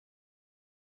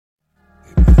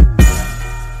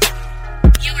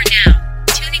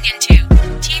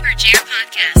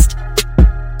Podcast.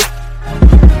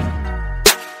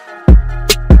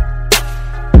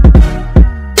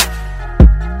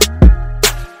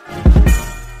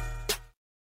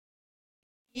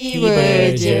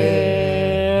 Keje.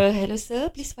 Hello sir,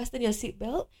 please fasten your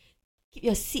seatbelt. Keep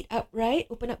your seat upright.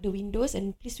 Open up the windows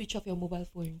and please switch off your mobile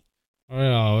phone.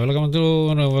 Yeah, welcome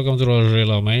to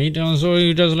Australia, mate. So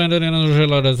you just landed in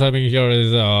Australia. The timing here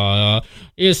is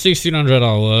 1600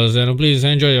 hours, and please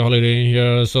enjoy your holiday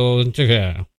here. So take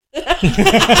care.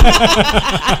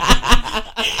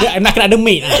 Nak kena ada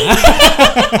mate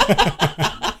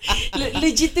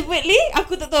Legitimately,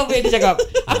 aku tak tahu apa yang dia cakap.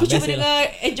 Aku cuma dengar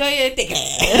enjoy, take care.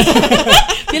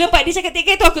 Bila Pak dia cakap take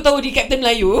care tu, aku tahu dia Captain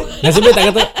Melayu. Nasib baik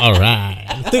tak kata alright.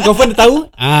 Tu confirm dia tahu.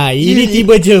 Ini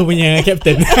tiba je punya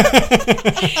Captain.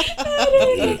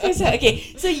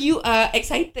 Okay, so you are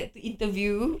excited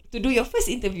to do your first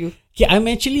interview. Okay, I'm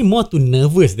actually more too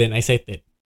nervous than excited.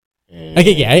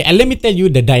 Okay. Let me tell you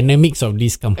the dynamics of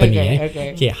this company.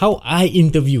 Okay, how I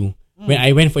interview when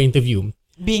I went for interview.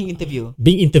 Being interviewed.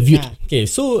 Okay,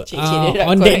 so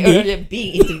on that day,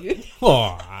 being interviewed.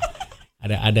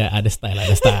 ada style.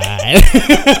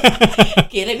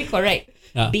 Okay, let me correct.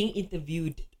 Being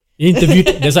interviewed.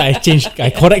 That's why I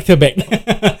correct her back.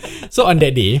 So on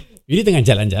that day, Yudi tengah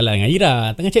jalan-jalan dengan Ira,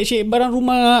 tengah cek barang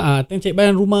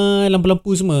rumah,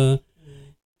 lampu-lampu semua.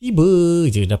 Tiba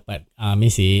je dapat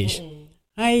message.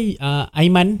 Hi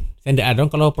Aiman.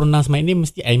 Standard kalau pronounce my name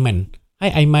mesti Aiman.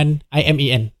 Hi Aiman,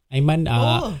 I-M-A-N. Aiman,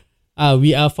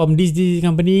 we are from this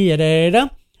company.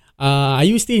 Yada. Are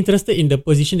you still interested in the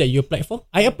position that you applied for?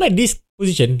 I applied this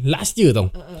position last year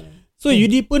tau. So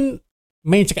Yudi pun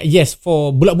main cakap yes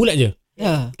for bulat-bulat je.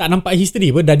 Tak nampak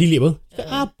history dah delete cakap,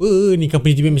 apa ni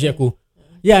company tiba message aku.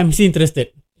 Yeah, I'm still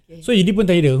interested. So Yudi pun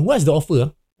tanya dia, what's the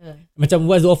offer? Macam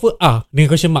what's the offer?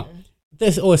 Dengan question mark.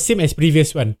 That's same as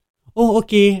previous one. Oh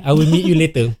okay, I will meet you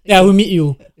later. I will meet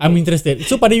you. I'm interested.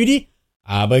 So pada Yudi,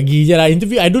 bagi je lah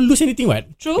interview. I don't lose anything what.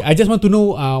 True. I just want to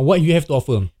know what you have to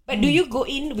offer. But do you go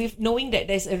in with knowing that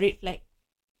there's a red flag?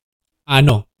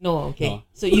 No. No, okay. No.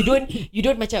 So you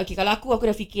don't macam okay, kalau aku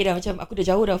dah fikir dah macam aku dah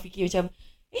jauh dah fikir macam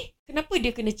kenapa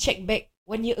dia kena check back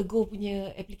 1 year ago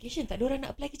punya application, tak ada orang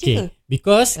nak apply kerja ke?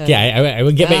 Because I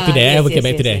will get back to that.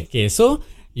 Yes. Okay, so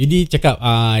Yudi cakap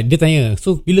dia tanya,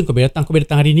 so bila kau boleh datang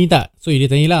hari ni tak? So Yudi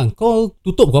tanya lah, kau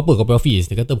tutup pukul apa kau pergi office?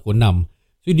 Dia kata pukul 6.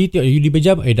 So dia tengok Yudi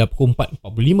berjam, dah pukul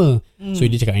 4.45. So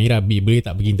dia cakap Ira, boleh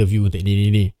tak pergi interview untuk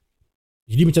ni.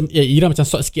 Jadi macam Ira macam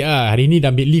sort sikit lah. Hari ni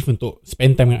dah ambil leave untuk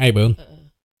spend time dengan I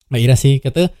Ira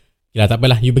kata, yalah tak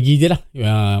apalah, you pergi je lah.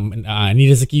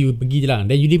 Ni rezeki, you pergi je lah.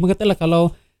 Dan Yudi pun kata lah,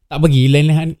 kalau tak pergi lain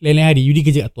hari Yudi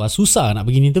kerja kat tuas, susah nak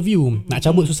pergi interview. Nak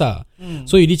cabut susah.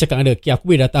 So Yudi cakap ada, okay,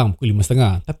 aku boleh datang pukul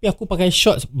 5.30, tapi aku pakai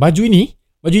shorts, baju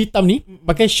hitam ni,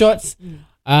 pakai shorts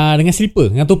dengan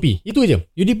slipper, dengan topi. Itu je.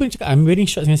 Yudi pun cakap, I'm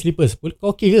wearing shorts dengan slippers.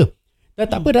 Kau okay ke?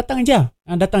 Tak apa, datang je.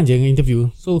 Datang je dengan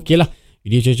interview. So okay lah.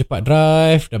 Yudi cepat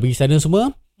drive, dah pergi sana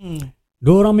semua.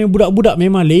 Diorang memang budak-budak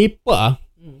memang lepak.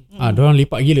 Diorang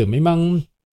lepak gila. Memang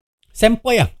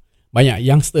sempoi lah. Banyak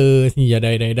youngsters ni,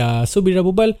 dah. So bila dah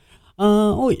berbual,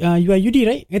 you are Yudi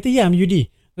right? Kata, yeah, I'm Yudi.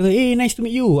 Kata, hey, nice to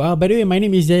meet you. By the way, my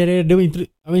name is Jaya. Dia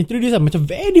introduce lah. Macam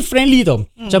very friendly tau.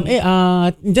 Macam,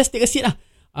 just take a seat lah.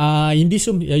 In this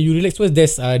room, you relax first.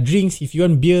 There's drinks. If you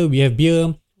want beer, we have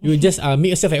beer. You just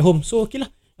make yourself at home. So okay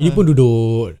lah. Ini pun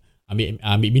duduk,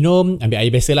 ambil minum, ambil air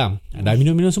biasa lah. Dah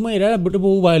minum semua, dah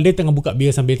berbual. Dia tengah buka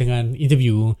beer sambil tengah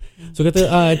interview. So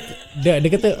kata, dia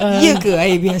kata, ya ke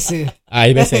air biasa?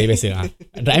 Air biasa.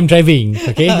 I'm driving.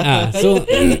 Okay. So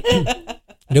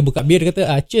dia buka beer, dia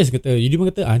kata, cheers. Kata Yudi pun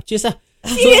kata, cheers lah.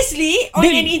 Seriously? On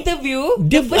an interview?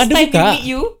 The first time buka, we meet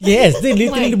you? Yes, dia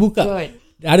literally dia buka.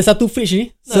 Ada satu fridge ni,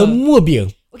 semua beer.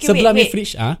 Okay, sebelah wait.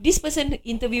 fridge. This person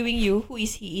interviewing you, who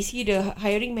is he? Is he the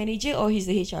hiring manager or he's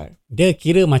the HR? Dia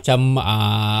kira macam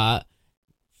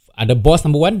ada boss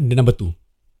number 1, dia number 2.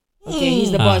 Okay,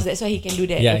 he's the boss. That's why he can do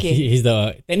that. Yeah, okay. He's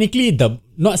the technically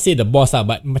not say the boss lah,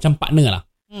 but macam partner lah.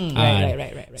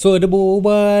 Right. So dia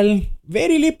berbual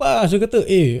very lepak. So kata,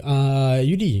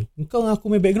 Yudi, kau dengan aku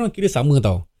punya background kira sama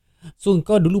tau. So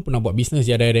kau dulu pernah buat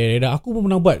business dah. Aku pun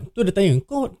pernah buat. Tu dia tanya,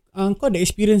 kau ada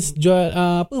experience jual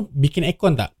bikin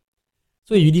aircon tak?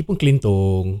 So Yudi pun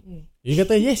kelintong. Dia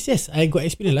kata, yes, I got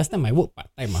experience. Last time I work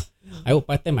part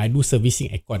time I do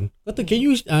servicing aircon. Kata, can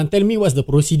you tell me what's the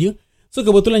procedure? So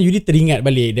kebetulan Yudi teringat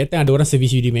balik, dia ada orang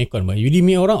service Yudi punya aircon. Yudi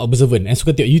punya orang observant and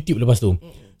suka tengok YouTube lepas tu.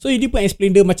 So Yudi pun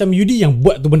explain dia macam Yudi yang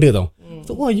buat tu benda tau.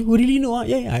 So you really know?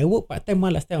 Yeah, I work part time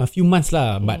last time, a few months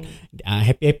lah. But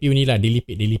happy ni lah, dia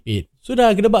lipit. So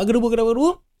dah gedebak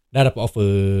dah dapat offer.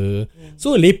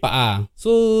 So lepak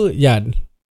So yeah,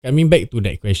 coming back to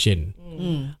that question.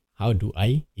 how do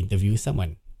I interview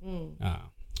someone?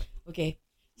 Okay.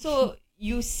 So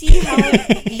you see how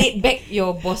laid back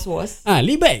your boss was.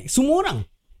 Laid back semua orang.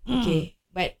 Okay.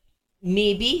 But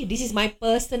maybe this is my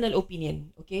personal opinion.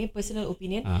 Okay, personal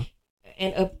opinion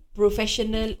and a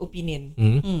professional opinion.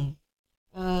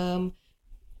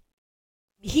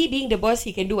 He being the boss,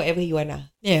 he can do whatever he want.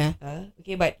 Yeah.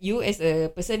 Okay, but you as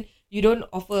a person, you don't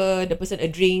offer the person a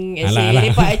drink and Alah. say,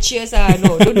 lepak cheers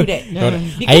No, don't do that.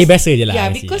 Air biasa je lah.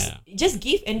 Yeah, because just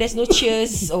give and there's no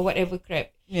cheers or whatever crap.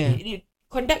 Yeah.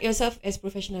 Conduct yourself as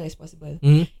professional as possible.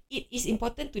 It is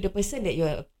important to the person that you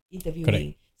are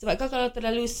interviewing. Sebab kau kalau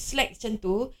terlalu slack macam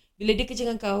tu, bila dia kerja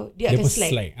dengan kau, dia akan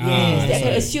slack. Yes, dia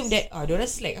akan assume that diorang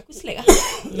slack, aku slack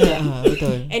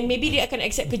Betul. And maybe dia akan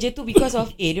accept kerja tu because of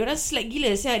diorang slack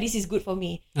gila, this is good for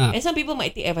me. And some people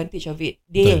might take advantage of it.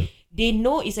 They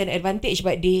know it's an advantage,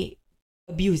 but they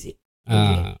abuse it.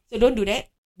 Okay? So don't do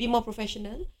that. Be more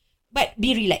professional, but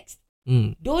be relaxed.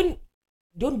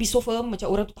 Don't be so firm macam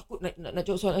orang tu takut nak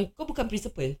jawab soalan. Kau bukan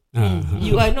principal.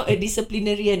 You are not a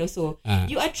disciplinarian also.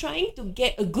 You are trying to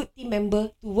get a good team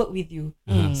member to work with you.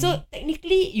 So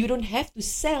technically you don't have to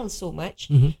sell so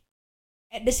much.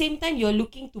 At the same time you're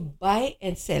looking to buy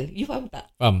and sell. You faham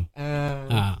tak? Faham.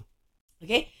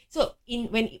 Okay. So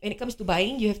when it comes to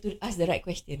buying, you have to ask the right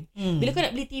question. Bila kau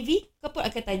nak beli TV, kau pun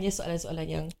akan tanya soalan-soalan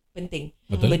yang penting.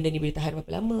 Betul. Benda ni boleh tahan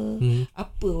berapa lama?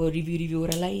 Apa review-review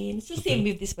orang lain? So same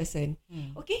with this person.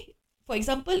 Okay. For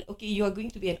example, okay, you are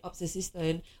going to be an ops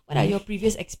assistant. What are your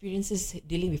previous experiences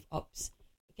dealing with ops?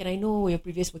 Can I know your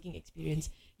previous working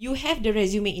experience? You have the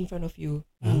resume in front of you.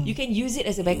 You can use it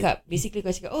as a backup. Basically,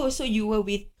 kau cakap, so you were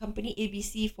with company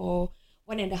ABC for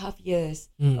 1.5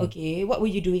 years. Okay, what were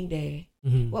you doing there?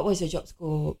 What was your job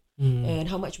scope?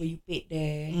 And how much were you paid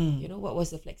there? You know, what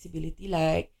was the flexibility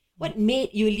like? What made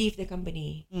you leave the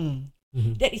company?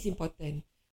 That is important.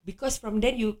 Because from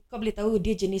then kau boleh tahu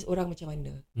dia jenis orang macam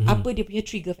mana. Apa dia punya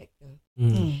trigger factor.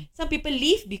 Some people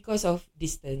leave because of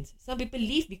distance. Some people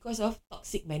leave because of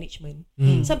toxic management.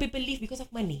 Some people leave because of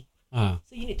money.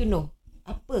 So you need to know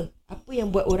apa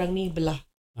yang buat orang ni belah.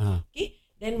 Okay.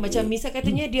 Dan macam misal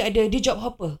katanya dia job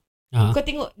hopper. Kau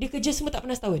tengok dia kerja semua tak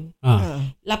pernah setahun.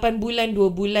 8 bulan,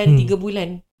 2 bulan, 3 bulan.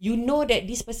 You know that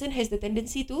this person has the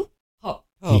tendency to hop.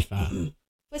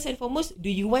 First and foremost, do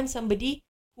you want somebody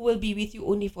who will be with you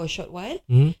only for a short while?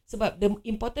 Sebab the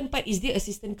important part is dia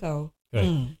assistant kau.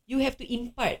 You have to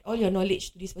impart all your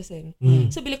knowledge to this person.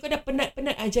 So bila kau dah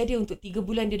penat-penat ajar dia untuk 3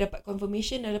 bulan dia dapat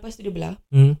confirmation dan lepas tu dia belah,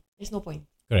 there's no point.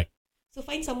 Correct. So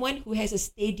find someone who has a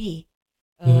steady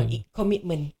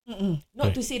commitment.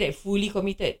 Not to say that fully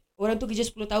committed. Orang tu kerja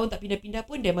 10 tahun tak pindah-pindah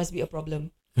pun there must be a problem.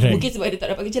 Mungkin sebab dia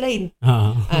tak dapat kerja lain.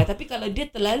 Tapi kalau dia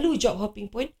terlalu job hopping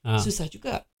pun susah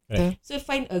juga. So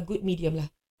find a good medium lah.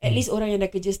 At least orang yang dah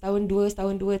kerja setahun 2,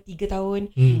 3 tahun.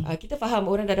 Kita faham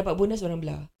orang dah dapat bonus orang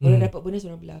belah. Orang dapat bonus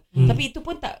orang belah. Tapi itu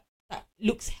pun tak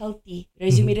looks healthy.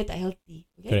 Resume dia tak healthy.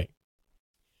 Okay?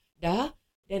 Dah.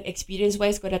 Dan experience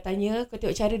wise kau dah tanya, kau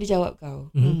tengok cara dia jawab kau.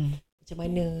 Macam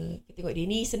mana? Kau tengok dia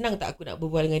ni, senang tak aku nak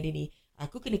berbual dengan dia ni?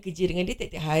 Aku kena kerja dengan dia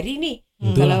tiap-tiap hari ni.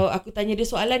 Kalau aku tanya dia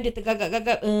soalan, dia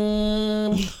tergagap-gagap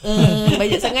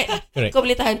banyak sangat. Kau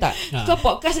boleh tahan tak? Kau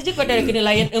podcast saja kau dah kena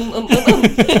layan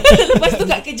Lepas tu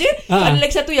kat kerja ada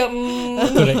lagi satu yang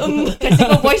kasi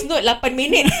kau voice note 8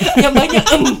 minit yang banyak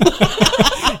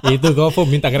Itu kau pun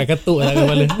minta kena ketuk lah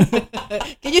kepala.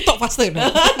 Can you talk faster?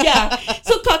 Yeah.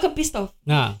 So kau akan pissed off.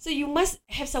 So you must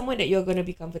have someone that you're going to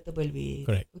be comfortable with.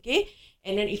 Correct. Okay.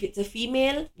 And then if it's a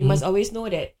female, you must always know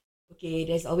that okay,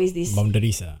 there's always this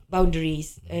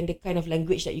boundaries and the kind of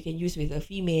language that you can use with a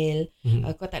female.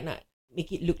 Kau tak nak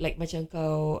make it look like macam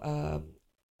kau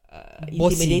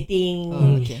intimidating,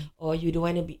 or you don't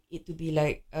want it to be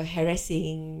like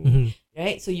harassing,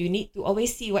 right? So you need to always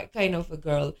see what kind of a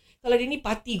girl. Kalau dia ni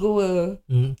party goer,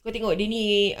 kau tengok dia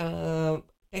ni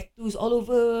tattoos all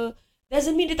over,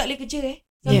 doesn't mean dia tak boleh kerja.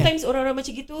 Sometimes orang-orang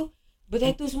macam gitu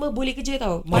bertattoo semua boleh kerja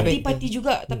tau. Party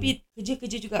juga tapi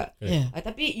kerja juga.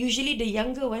 Tapi usually the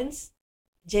younger ones,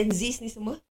 Gen Z ni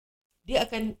semua, dia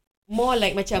akan more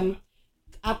like macam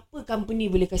apa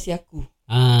company boleh kasih aku.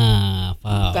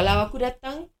 Faham. Kalau aku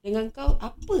datang dengan kau,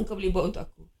 apa kau boleh buat untuk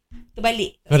aku?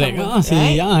 Terbalik. Correct.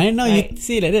 Right? I know you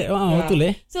say like that.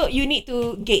 Betul So you need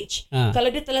to gauge. Kalau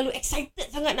dia terlalu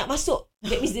excited sangat nak masuk,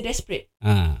 that means dia desperate.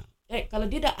 Right? Kalau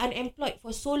dia dah unemployed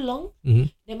for so long,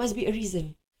 there must be a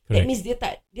reason. That means dia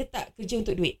tak kerja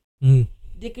untuk duit.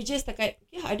 Dia kerja setakat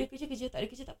ada kerja, tak ada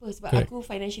kerja tak apa sebab aku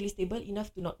financially stable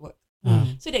enough to not work.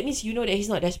 So that means you know that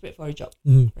he's not desperate for a job,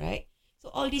 right?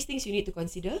 So all these things you need to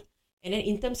consider. And then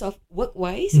in terms of work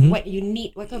wise, what you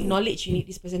need, what kind of knowledge you need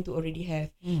this person to already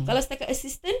have. Kalau setakat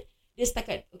assistant, dia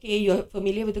setakat okay, you're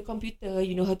familiar with the computer,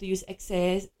 you know how to use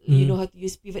Access, you know how to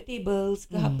use pivot tables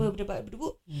ke apa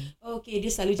berdebat-berdebuk. Okay, dia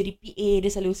selalu jadi PA,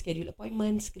 dia selalu schedule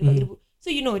appointments ke debat-berdebuk.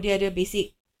 So you know dia ada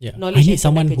basic knowledge. I need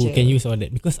someone who can use all that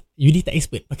because Yudi tak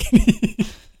expert.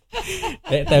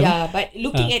 Yeah, but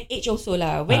looking at age also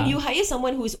lah. When you hire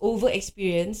someone who is over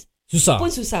experienced, pun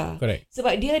susah. Correct.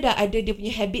 Sebab dia dah ada dia punya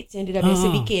habits yang dia dah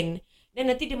biasa bikin. Dan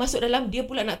nanti dia masuk dalam, dia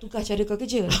pula nak tukar cara kau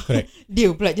kerja. Correct.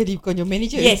 Dia pula jadi kau punya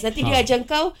manager. Yes, nanti dia ajar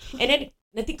kau, and then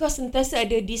nanti kau sentiasa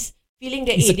ada this feeling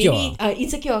that dia ni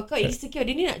insecure. Kau insecure,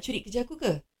 dia ni nak curi kerja aku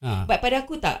ke? But pada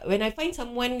aku tak. When I find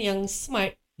someone yang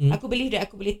smart, aku believe that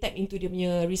aku boleh tap into dia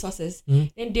punya resources,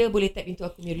 then dia boleh tap into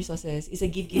aku punya resources. It's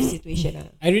a give-give situation lah.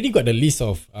 I already got the list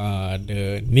of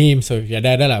the names of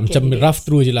ada lah, macam rough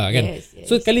through je lah kan. Yes.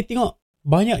 So kali tengok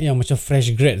banyak yang macam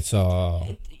fresh grads.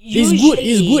 It's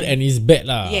good and it's bad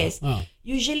lah. Yes.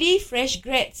 Usually fresh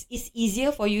grads is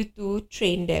easier for you to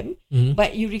train them,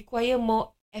 but you require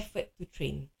more effort to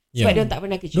train. Sebab dia tak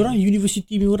pernah kerja. Diorang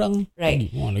university ni orang. Right.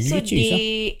 Lagi So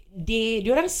kecil,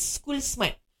 diorang school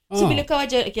smart. So bila kau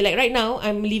ajar, okay, like right now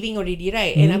I'm leaving already,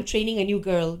 right? And I'm training a new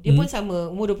girl. Dia pun sama,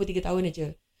 umur 23 tahun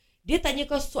aja. Dia tanya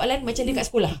kau soalan macam dia kat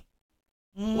sekolah.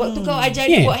 Waktu kau ajar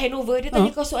dia buat handover, dia tanya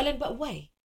kau soalan, but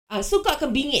why? So kau akan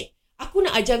bingit. Aku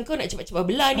nak ajar kau nak cepat-cepat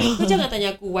belah ni. Kau jangan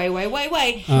tanya aku why.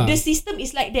 The system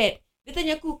is like that. Dia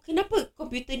tanya aku, kenapa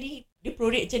komputer ni dia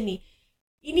prorate macam ni?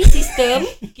 Ini sistem,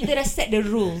 kita dah set the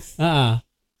rules.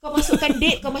 Kau masukkan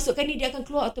date, kau masukkan ni, dia akan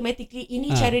keluar automatically.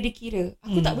 Ini cara dia kira.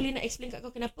 Aku tak boleh nak explain kat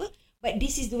kau kenapa, but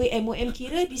this is the way MOM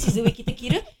kira, this is the way kita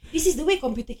kira, this is the way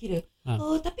komputer kira.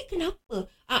 Oh, tapi kenapa?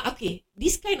 Okay,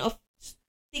 this kind of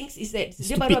things is that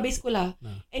dia baru habis sekolah,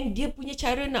 and dia punya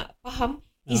cara nak faham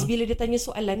is bila dia tanya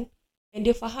soalan and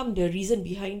dia faham the reason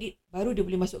behind it, baru dia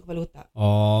boleh masuk kepala otak.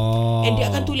 And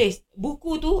dia akan tulis.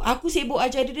 Buku tu, aku sibuk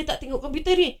ajar dia tak tengok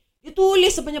komputer ni. Dia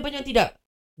tulis sebanyak-banyak tidak.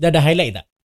 Dah ada highlight tak?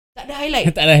 Tak ada highlight.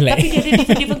 Tapi dia ada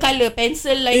different colour.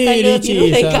 Pencil lain colour, biru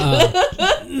lain colour.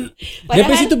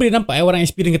 Daripada situ boleh nampak orang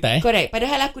experience ke tak Correct.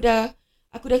 Padahal aku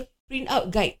dah print out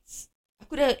guides.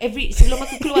 Aku dah sebelum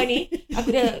aku keluar ni,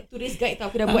 aku dah tulis guide tau.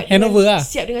 Aku dah buat handover lah.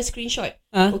 Siap dengan screenshot.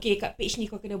 Okay, kat page ni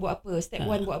kau kena buat apa. Step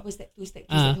 1 buat apa, step 2, step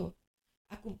 3, step 2.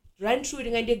 Aku run through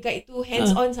dengan dia guide tu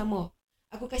hands on sama.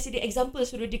 Aku kasih dia example,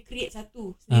 suruh dia create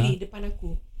satu sendiri depan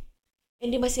aku.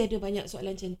 And dia masih ada banyak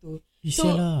soalan macam tu. So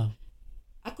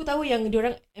aku tahu yang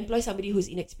diorang employ somebody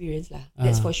who's inexperienced lah.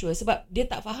 That's for sure. Sebab dia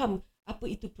tak faham apa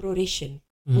itu proration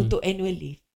untuk annual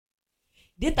leave.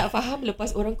 Dia tak faham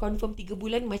lepas orang confirm 3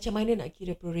 bulan macam mana nak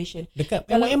kira proration. Dekat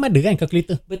MOM ada kan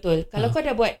calculator? Betul. Kalau kau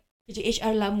dah buat kerja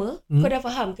HR lama, kau dah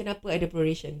faham kenapa ada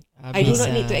proration. I do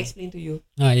not need to explain to you.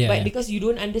 But because you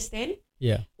don't understand,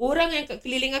 orang yang kat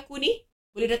keliling aku ni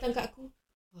boleh datang kat aku,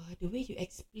 the way you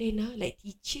explain like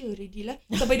teacher already lah.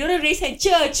 Sampai diorang raise hand,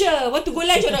 Cher, want to go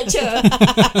lunch or not, Cher?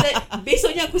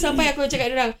 Besoknya aku sampai, aku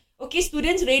cakap diorang, okay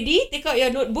students ready, take out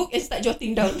your notebook and start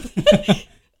jotting down.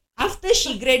 After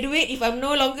she graduate, if I'm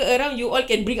no longer around, you all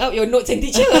can bring out your notes and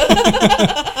teacher.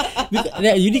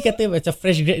 Yudi kata macam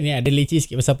fresh grad ni ada leceh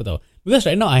sikit pasal apa tau? Because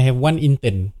right now I have one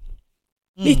intern.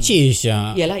 Leceh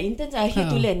siya. Yalah, interns are here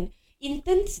to learn.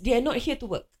 Interns, they are not here to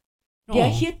work. They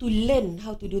are here to learn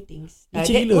how to do things. That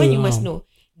one you must know.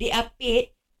 They are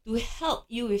paid to help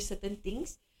you with certain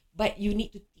things, but you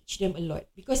need to teach them a lot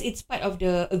because it's part of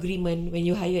the agreement when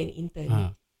you hire an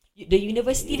intern. The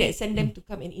university that send them to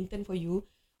come and intern for you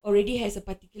already has a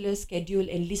particular schedule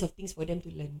and list of things for them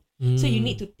to learn. So you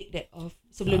need to tick that off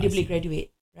sebelum dia boleh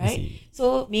graduate, right?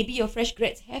 So maybe your fresh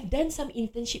grads have done some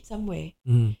internship somewhere.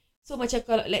 So macam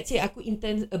kalau let's say aku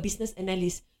intern a business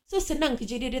analyst, so senang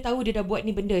kerja dia tahu dia dah buat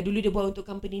ni benda, dulu dia buat untuk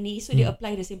company ni, so dia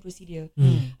apply the same procedure.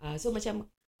 So macam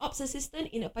ops assistant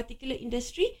in a particular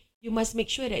industry, you must make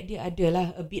sure that dia ada lah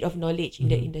a bit of knowledge in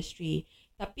that industry.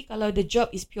 Tapi kalau the job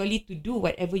is purely to do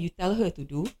whatever you tell her to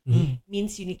do,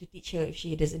 means you need to teach her if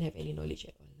she doesn't have any knowledge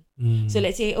at all. So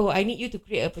let's say, I need you to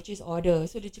create a purchase order.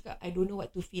 So dia cakap, I don't know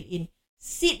what to fill in.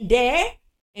 Sit there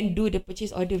and do the purchase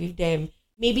order with them.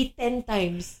 Maybe 10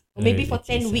 times. Or maybe for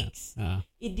 10 weeks.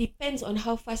 It depends on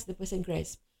how fast the person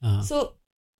grasps. So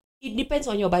it depends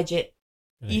on your budget.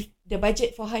 If the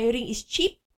budget for hiring is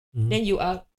cheap, then you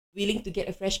are willing to get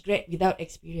a fresh grad without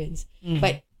experience.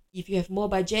 But if you have more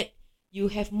budget, you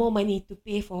have more money to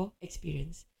pay for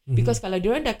experience. Because kalau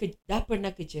diorang dah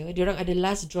pernah kerja, diorang ada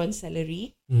last drawn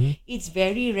salary, it's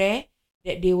very rare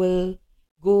that they will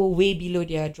go way below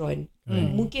their drawn.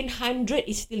 Mungkin 100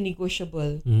 is still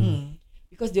negotiable.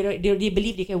 Because they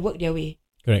believe they can work their way.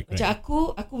 Correct. Macam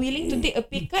aku willing to take a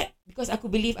pay cut because aku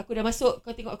believe aku dah masuk,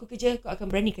 kau tengok aku kerja, kau akan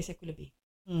berani kasi aku lebih.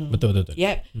 Betul.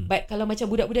 Yep. But kalau macam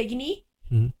budak-budak gini,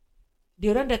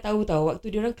 diorang dah tahu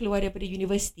waktu diorang keluar daripada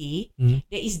universiti,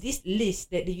 there is this list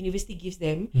that the university gives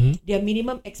them, their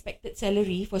minimum expected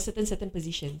salary for certain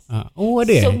positions.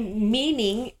 Ada. So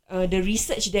meaning the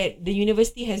research that the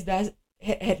university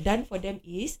had done for them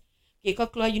is, okay, kau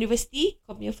keluar universiti,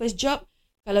 kau punya first job,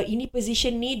 kalau ini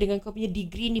position ni dengan kau punya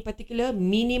degree ni particular,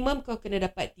 minimum kau kena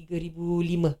dapat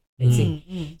 3,500, let's say.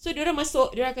 So diorang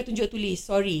masuk, diorang akan tunjuk tulis,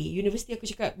 sorry, universiti aku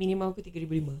cakap minimum aku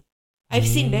 3,500. I've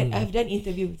seen that. I've done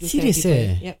interview. Serious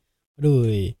Yep.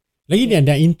 Aduh. Lagi dia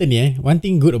ada intern ni One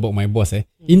thing good about my boss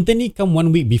intern ni come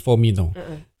 1 week before me tau.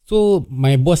 So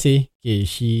my boss say, okay,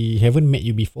 she haven't met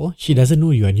you before. She doesn't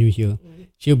know you are new here.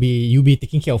 You be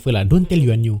taking care of her lah. Don't tell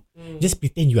you are new. Just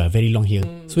pretend you are very long here.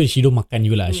 So she don't makan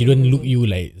you lah. She don't look you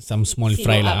like some small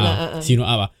fry lah. Sino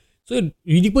up lah. So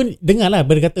Yudi pun dengar lah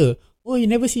berkata, oh, you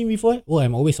never seen me before? Oh,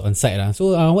 I'm always on site lah.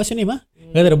 So what's your name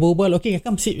Kata dah berbual, okay,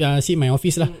 come sit my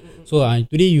office lah. So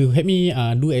today you help me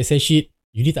do Excel sheet.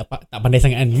 Yudi tak pandai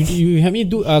sangat kan. You help me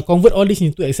do convert all this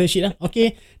into Excel sheet lah.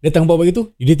 Okay, datang buat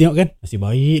begitu. Yudi tengok kan, masih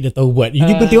baik, dia tahu buat.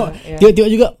 Yudi pun tengok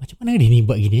juga, macam mana dia ni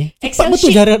buat gini cepat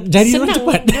betul jari orang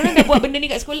cepat. Diorang dah buat benda ni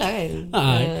kat sekolah kan.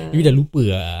 Yudi dah lupa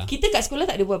lah. Kita kat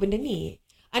sekolah tak ada buat benda ni.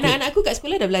 Anak-anak aku kat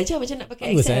sekolah dah belajar macam nak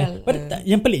pakai Excel.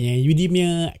 Yang peliknya Yudi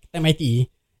punya time IT,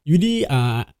 Yudi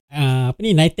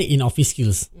NITEC in office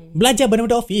skills. Belajar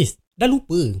benda-benda office, dah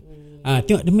lupa.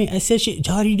 Tengok dia main Excel sheet,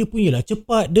 jari dia punya lah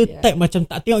cepat. Dia type macam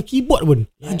tak tengok keyboard pun.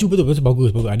 Laju betul.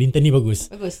 Bagus. Ada intern ni bagus.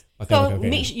 Kau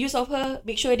make use of her.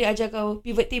 Make sure dia ajar kau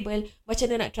pivot table, macam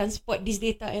mana nak transport this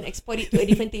data and export it to a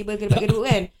different table, gedebak-gedebuk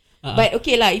kan. But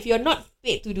okay lah, if you're not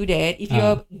paid to do that, if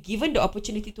you're given the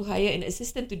opportunity to hire an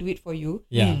assistant to do it for you,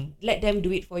 let them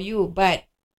do it for you. But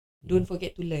don't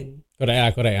forget to learn.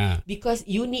 Correct. Because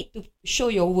you need to show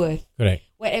your worth. Correct.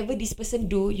 Whatever this person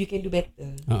do, you can do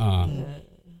better.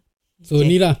 So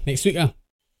ni lah, next week lah.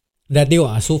 Dah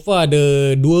tengok so far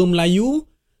ada 2 Melayu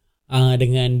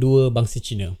dengan 2 bangsa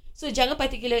Cina. So jangan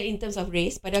particular in terms of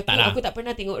race. Pada aku tak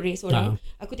pernah tengok race orang.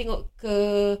 Aku tengok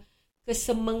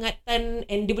kesemangatan,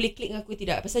 and dia boleh klik dengan aku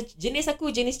tidak. Pasal jenis aku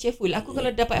jenis cheerful. Aku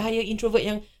kalau dapat hire introvert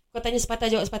yang kau tanya sepatah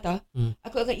jawab sepatah,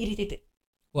 aku akan irritated.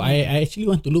 I actually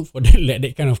want to look for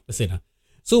that kind of person lah.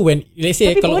 So when let's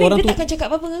say tapi kalau orang dia takkan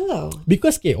cakap apa-apa dengan kau.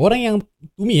 Because orang yang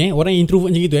to me orang yang introvert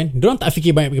macam gitu diorang tak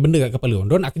fikir banyak benda kat kepala.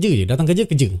 Diorang nak kerja je, datang kerja,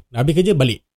 habis kerja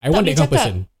balik. I want that kind of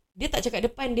person. Dia tak cakap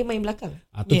depan, dia main belakang.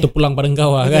 Tu terpulang pada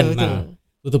kau lah kan.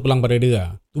 Tu terpulang pada dia lah.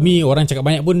 To me orang cakap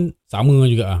banyak pun sama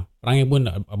juga lah. Perangai pun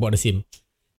about the same.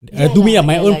 To me lah,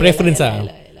 my own preference lah.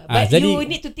 But jadi, you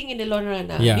need to think in the long run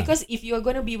lah. Because if you are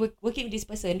going to be working with this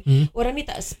person, orang ni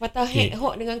tak sepatah head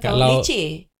hot dengan kau,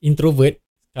 leceh. Introvert,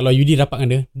 kalau Yudi rapat dengan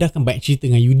dia, dah akan baik cerita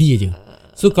dengan Yudi aja.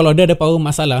 So kalau dia ada power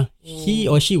masalah, he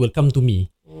or she will come to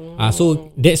me.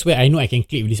 So that's where I know I can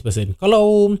click with this person.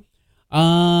 Kalau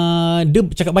dia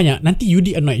cakap banyak, nanti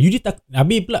Yudi annoyed. Yudi tak,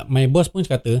 habis pula my boss pun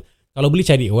kata, kalau boleh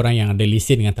cari orang yang ada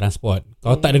lesen dengan transport.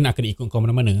 Kalau tak, dia nak kena ikut kau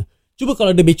mana-mana. Cuba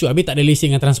kalau dia becuk habis tak ada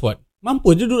lesen dengan transport,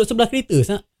 mampu dia duduk sebelah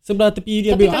kereta, sebelah tepi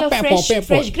dia. Tapi kalau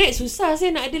fresh grade susah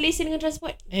saya nak ada lesen dengan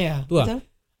transport. Tu lah.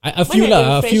 A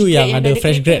few yang ada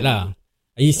fresh grade lah.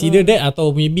 It's either that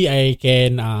atau maybe I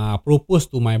can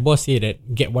propose to my boss, say that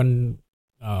get one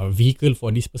vehicle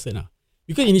for this person lah.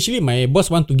 Because initially my boss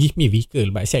want to give me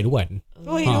vehicle, but I said I don't want.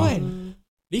 Oh, you don't want?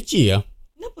 Leceh lah.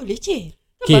 Kenapa leceh?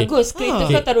 Kan bagus, kereta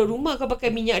kau taruh rumah, kau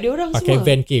pakai minyak dia orang pakai semua.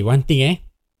 Pakai van. One thing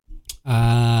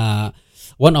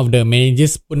one of the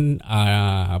managers pun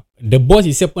the boss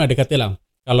itself pun ada kata lah,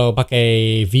 kalau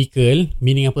pakai vehicle,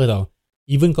 meaning apa tau,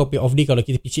 even kau pay off day, kalau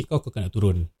kita picit kau kena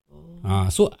turun.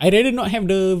 So I rather not have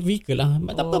the vehicle lah.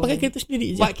 Tak apa, pakai kereta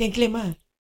sendiri je. What can claim lah?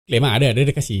 Claim lah,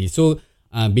 ada kasih. So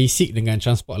basic dengan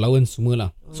transport allowance semua lah.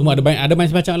 Semua ada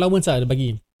macam-macam allowance lah, ada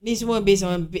bagi. Ni semua based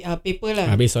on paper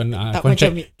lah. Based on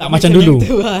contract. Tak macam dulu.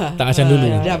 Tak macam dulu.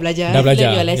 Dah belajar.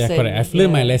 Yeah, correct. I've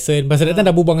learned my lesson. Pasal datang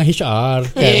dah berbual dengan HR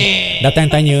kan. Datang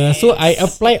tanya. So I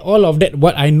apply all of that,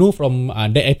 what I know from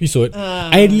that episode.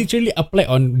 I literally apply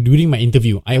on during my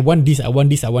interview. I want this.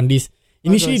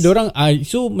 Initially dorang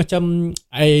so macam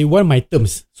I want my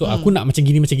terms. So aku nak macam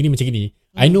gini.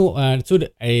 I know so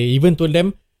I even told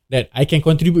them that I can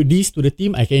contribute this to the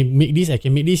team. I can make this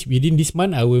within this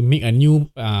month. I will make a new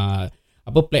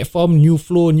platform, new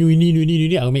flow, new ini.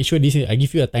 I will make sure this. I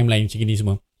give you a timeline macam ni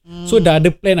semua. So dah ada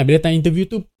plan lah. Bila datang interview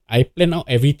tu, I plan out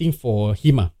everything for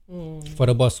him for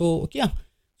the boss. So okay lah.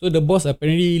 So the boss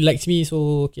apparently likes me.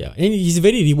 So okay lah. And he's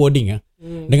very rewarding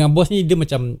Dengan boss ni dia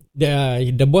macam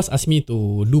the boss asked me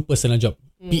to do personal job.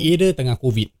 PA dia tengah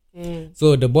COVID.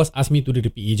 So the boss asked me to do the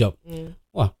PA job.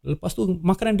 Wah, lepas tu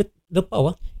makanan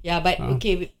depau Yeah, but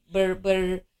okay,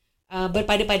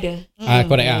 berpada-pada.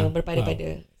 Correct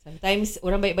berpada-pada. Sometimes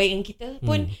orang baik-baik dengan kita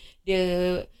pun dia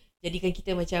jadikan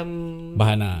kita macam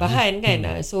bahan kan.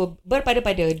 So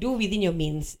berpada-pada, do within your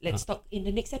means. Let's talk in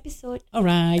the next episode.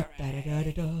 Alright.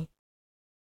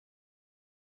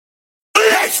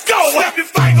 Let's go, happy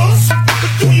fingers.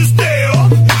 Do you still?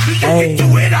 Do you can do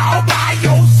it all by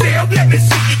yourself? Let me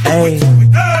see you do it.